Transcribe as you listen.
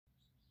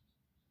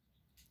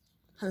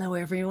Hello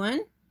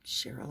everyone,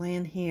 Cheryl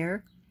Ann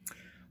here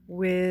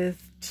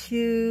with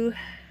two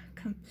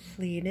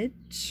completed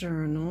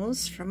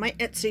journals from my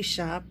Etsy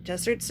shop,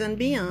 Deserts and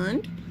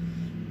Beyond.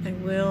 I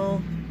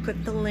will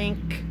put the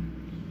link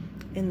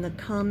in the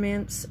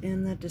comments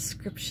in the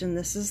description.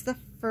 This is the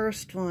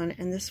first one,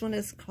 and this one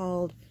is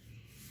called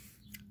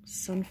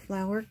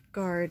Sunflower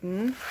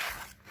Garden.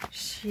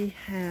 She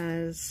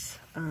has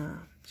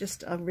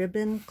just a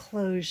ribbon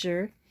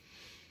closure.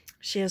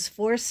 She has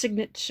 4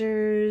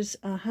 signatures,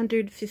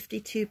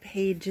 152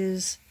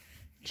 pages.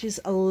 She's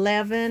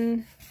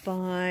 11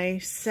 by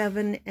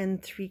 7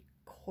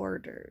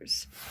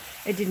 3/4.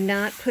 I did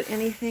not put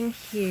anything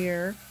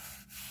here,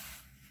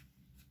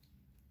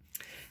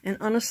 and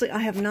honestly, I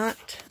have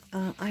not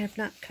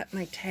cut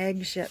my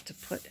tags yet to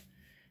put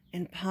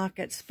in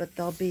pockets, but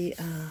they'll be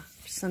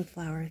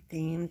sunflower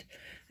themed.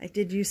 I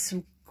did use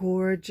some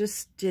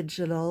gorgeous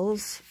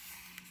digitals.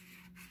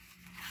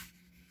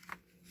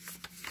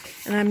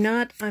 And I'm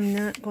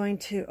not going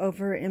to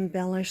over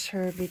embellish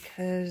her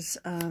because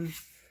I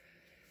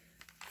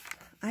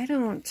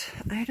don't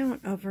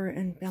over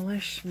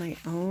embellish my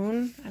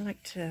own. I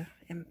like to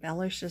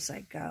embellish as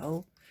I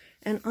go.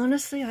 And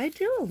honestly, I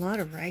do a lot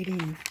of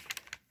writing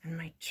in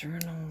my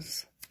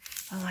journals.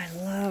 Oh, I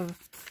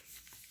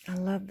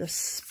love the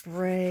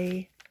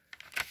spray.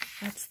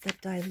 That's the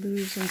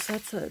dilutions.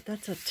 That's a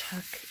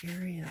tuck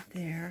area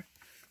there.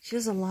 She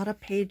has a lot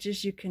of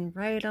pages you can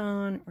write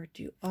on or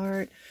do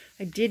art.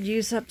 I did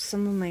use up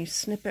some of my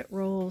snippet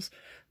rolls.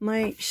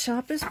 My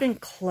shop has been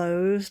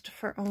closed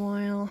for a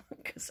while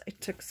because I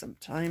took some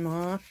time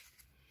off.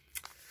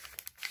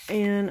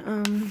 And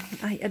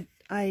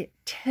I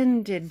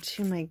tended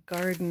to my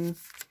garden.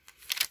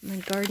 My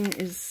garden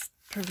is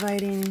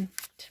providing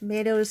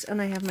tomatoes,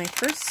 and I have my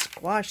first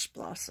squash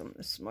blossom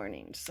this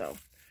morning. So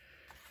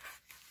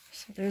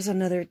there's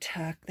another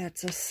tuck.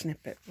 That's a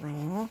snippet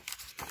roll.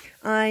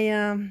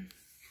 I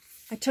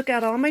took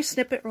out all my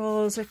snippet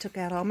rolls. I took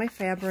out all my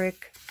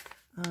fabric.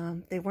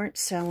 They weren't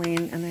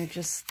selling, and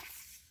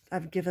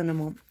I've given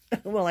them all.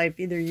 Well, I've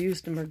either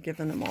used them or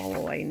given them all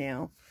away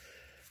now.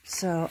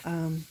 So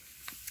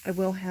I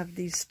will have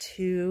these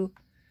 2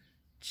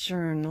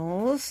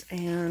 journals,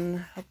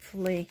 and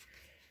hopefully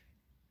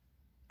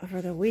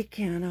over the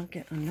weekend I'll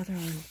get another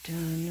one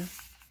done.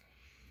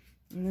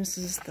 And this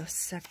is the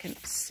second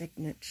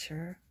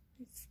signature.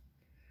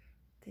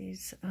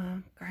 These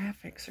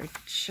graphics are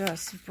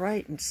just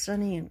bright and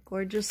sunny and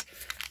gorgeous.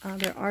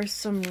 There are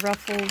some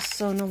ruffles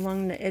sewn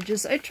along the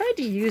edges. I tried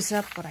to use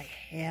up what I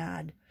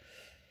had,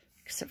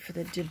 except for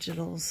the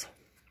digitals.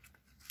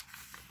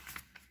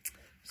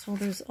 So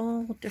there's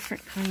all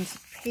different kinds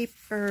of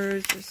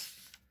papers. There's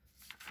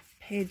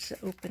a page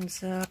that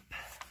opens up.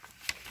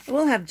 I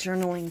will have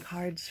journaling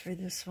cards for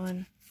this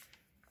one.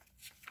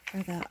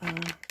 For the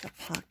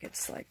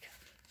pockets, like,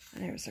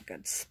 there's a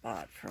good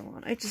spot for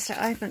one. I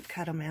haven't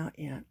cut them out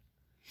yet.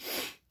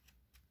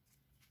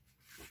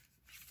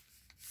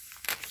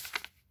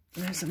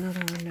 There's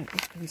another one that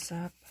opens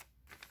up.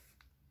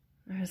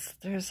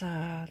 There's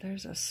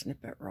a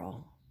snippet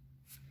roll.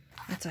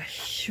 That's a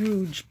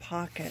huge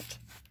pocket.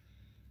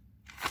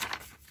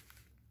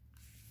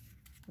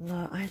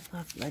 I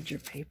love ledger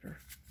paper.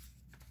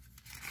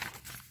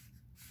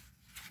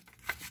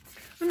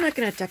 I'm not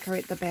going to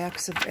decorate the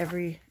backs of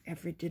every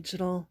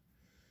digital.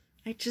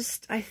 I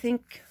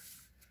think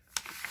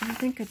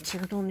a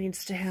journal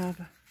needs to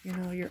have, you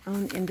know, your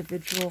own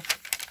individual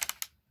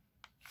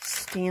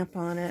stamp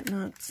on it,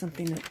 not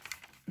something that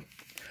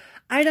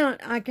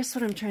I guess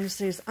what I'm trying to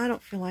say is I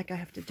don't feel like I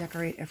have to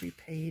decorate every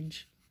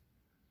page.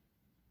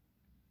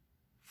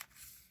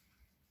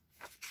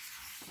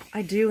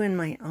 I do in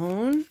my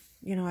own,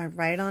 you know, I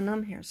write on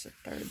them. Here's the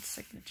 3rd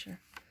signature.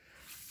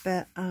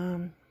 But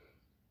I'm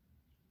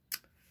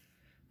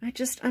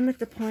at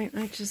the point,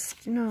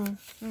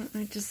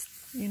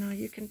 you know,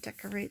 you can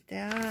decorate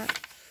that,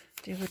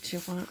 do what you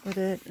want with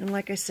it. And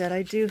like I said,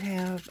 I do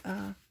have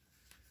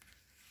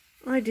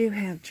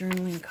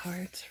journaling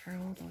cards for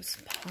all those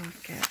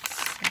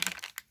pockets.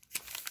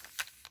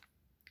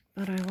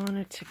 But I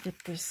wanted to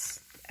get this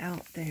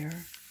out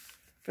there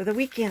for the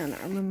weekend,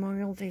 our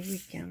Memorial Day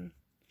weekend.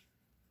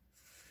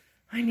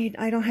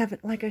 I don't have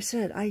it, like I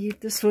said,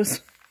 this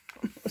was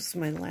almost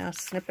my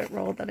last snippet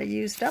roll that I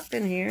used up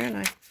in here, and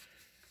I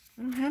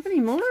don't have any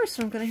more,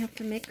 so I'm going to have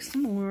to make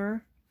some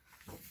more.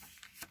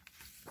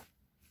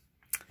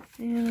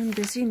 And I'm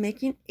busy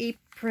making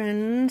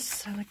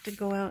aprons. I like to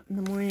go out in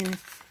the morning and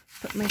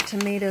put my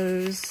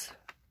tomatoes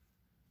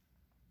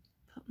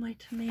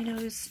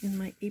in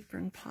my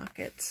apron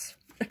pockets.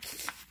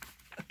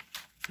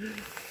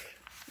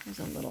 There's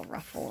a little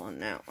ruffle on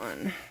that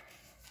one.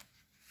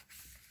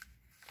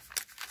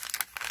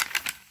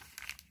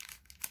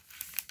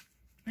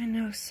 I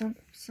know some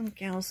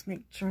gals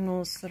make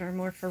journals that are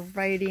more for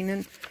writing,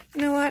 and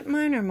you know what?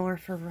 Mine are more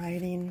for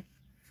writing.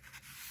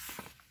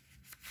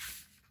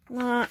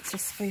 Lots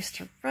of space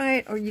to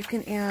write, or you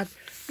can add,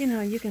 you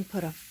know, you can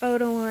put a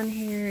photo on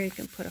here, you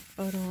can put a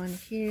photo on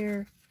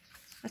here.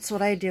 That's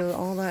what I do.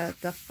 All the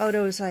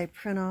photos I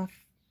print off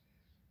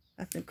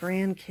of the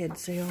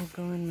grandkids. They all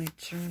go in my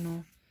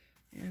journal.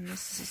 And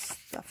this is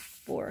the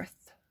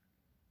 4th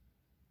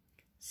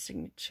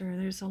signature.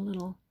 There's a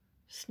little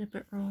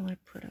snippet roll I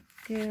put up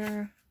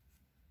there.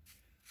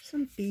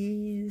 Some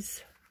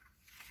bees.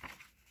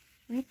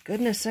 Thank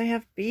goodness I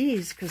have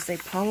bees because they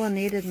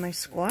pollinated my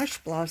squash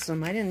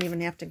blossom. I didn't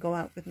even have to go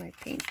out with my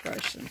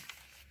paintbrush and,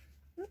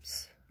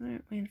 oops, I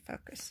don't mean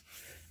focus,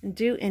 and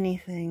do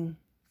anything.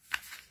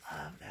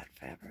 Love that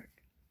fabric.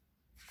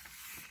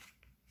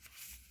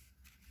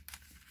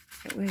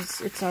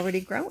 It's already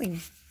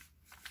growing.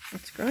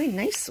 It's growing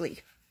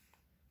nicely.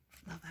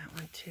 Love that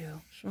one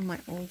too. It's one of my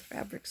old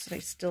fabrics that I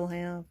still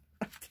have.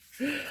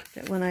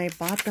 That when I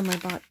bought them, I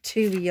bought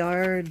 2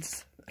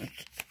 yards.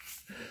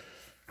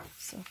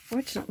 So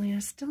fortunately, I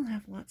still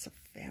have lots of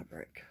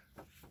fabric.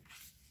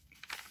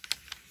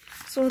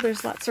 So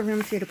there's lots of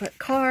room for you to put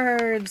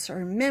cards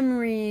or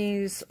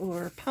memories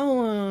or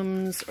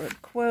poems or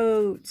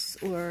quotes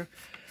or,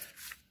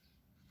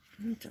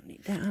 I don't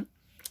need that,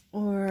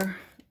 or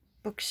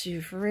books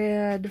you've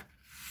read.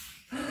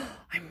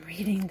 I'm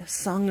reading the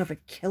Song of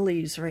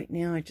Achilles right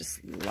now. I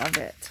just love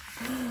it.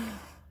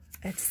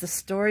 It's the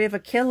story of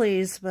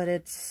Achilles, but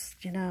it's,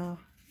 you know,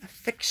 a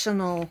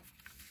fictional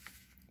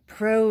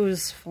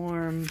prose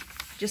form.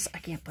 I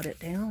can't put it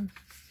down.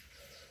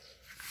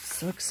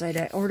 So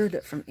excited. I ordered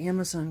it from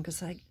Amazon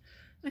because I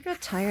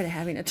got tired of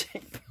having to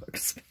take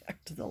books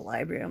back to the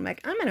library. I'm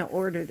like, I'm going to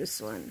order this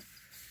one.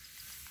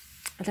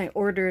 And I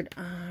ordered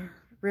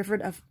River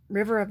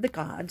of the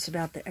Gods,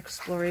 about the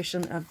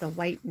exploration of the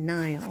White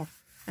Nile.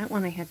 That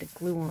one I had to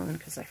glue on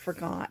because I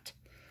forgot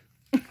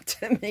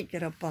to make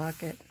it a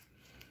pocket.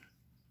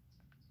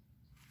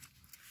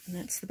 And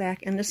that's the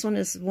back. And this one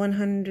is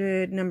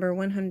number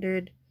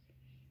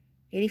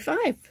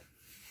 185.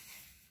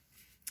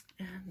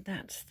 And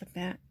that's the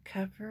back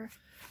cover.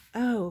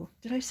 Oh,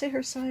 did I say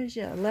her size?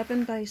 Yeah,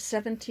 11 by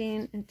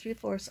 17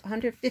 3/4,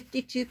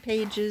 152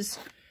 pages.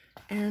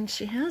 And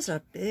she has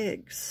a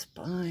big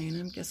spine.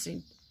 I'm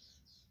guessing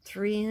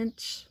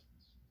 3-inch.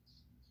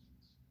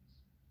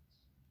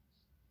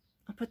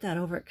 I'll put that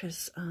over it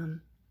because, I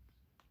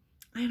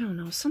don't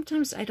know.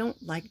 Sometimes I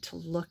don't like to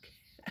look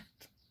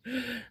at,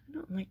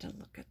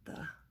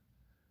 the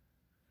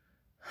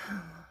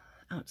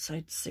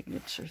outside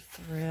signature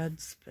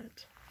threads,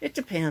 but it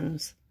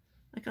depends.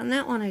 Like on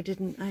that one, I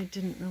didn't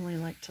really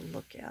like to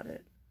look at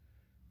it.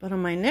 But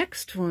on my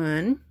next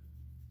one,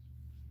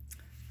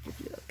 give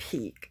you a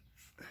peek.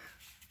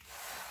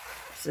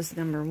 This is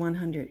number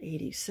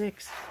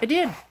 186. I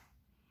did,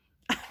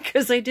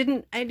 because I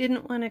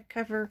didn't want to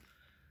cover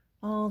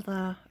all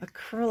the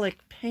acrylic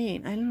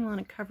paint. I didn't want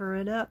to cover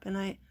it up, and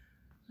I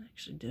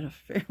actually did a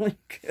fairly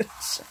good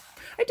job.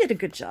 I did a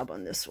good job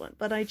on this one,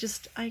 but I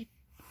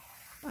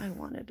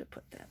wanted to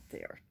put that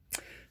there.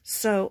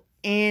 So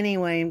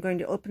anyway, I'm going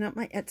to open up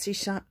my Etsy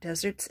shop,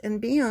 Deserts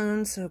and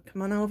Beyond. So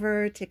come on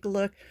over, take a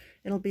look.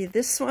 It'll be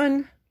this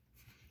one,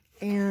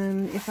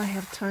 and if I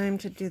have time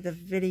to do the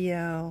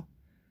video,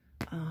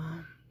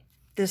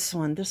 this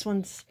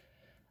one's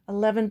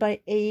 11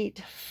 by 8,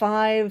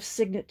 5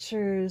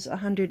 signatures,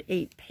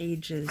 108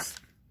 pages.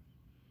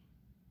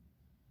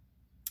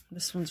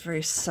 This one's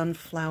very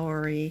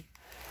sunflowery,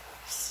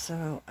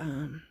 so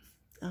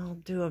I'll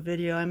do a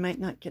video. I might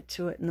not get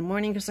to it in the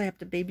morning because I have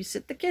to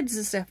babysit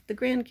the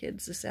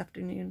grandkids this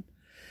afternoon.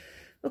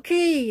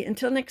 Okay,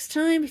 until next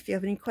time, if you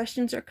have any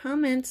questions or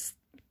comments,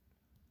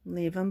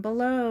 leave them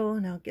below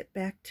and I'll get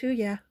back to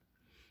you.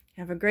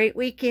 Have a great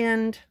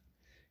weekend.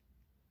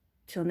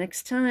 Till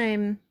next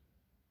time,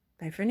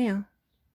 bye for now.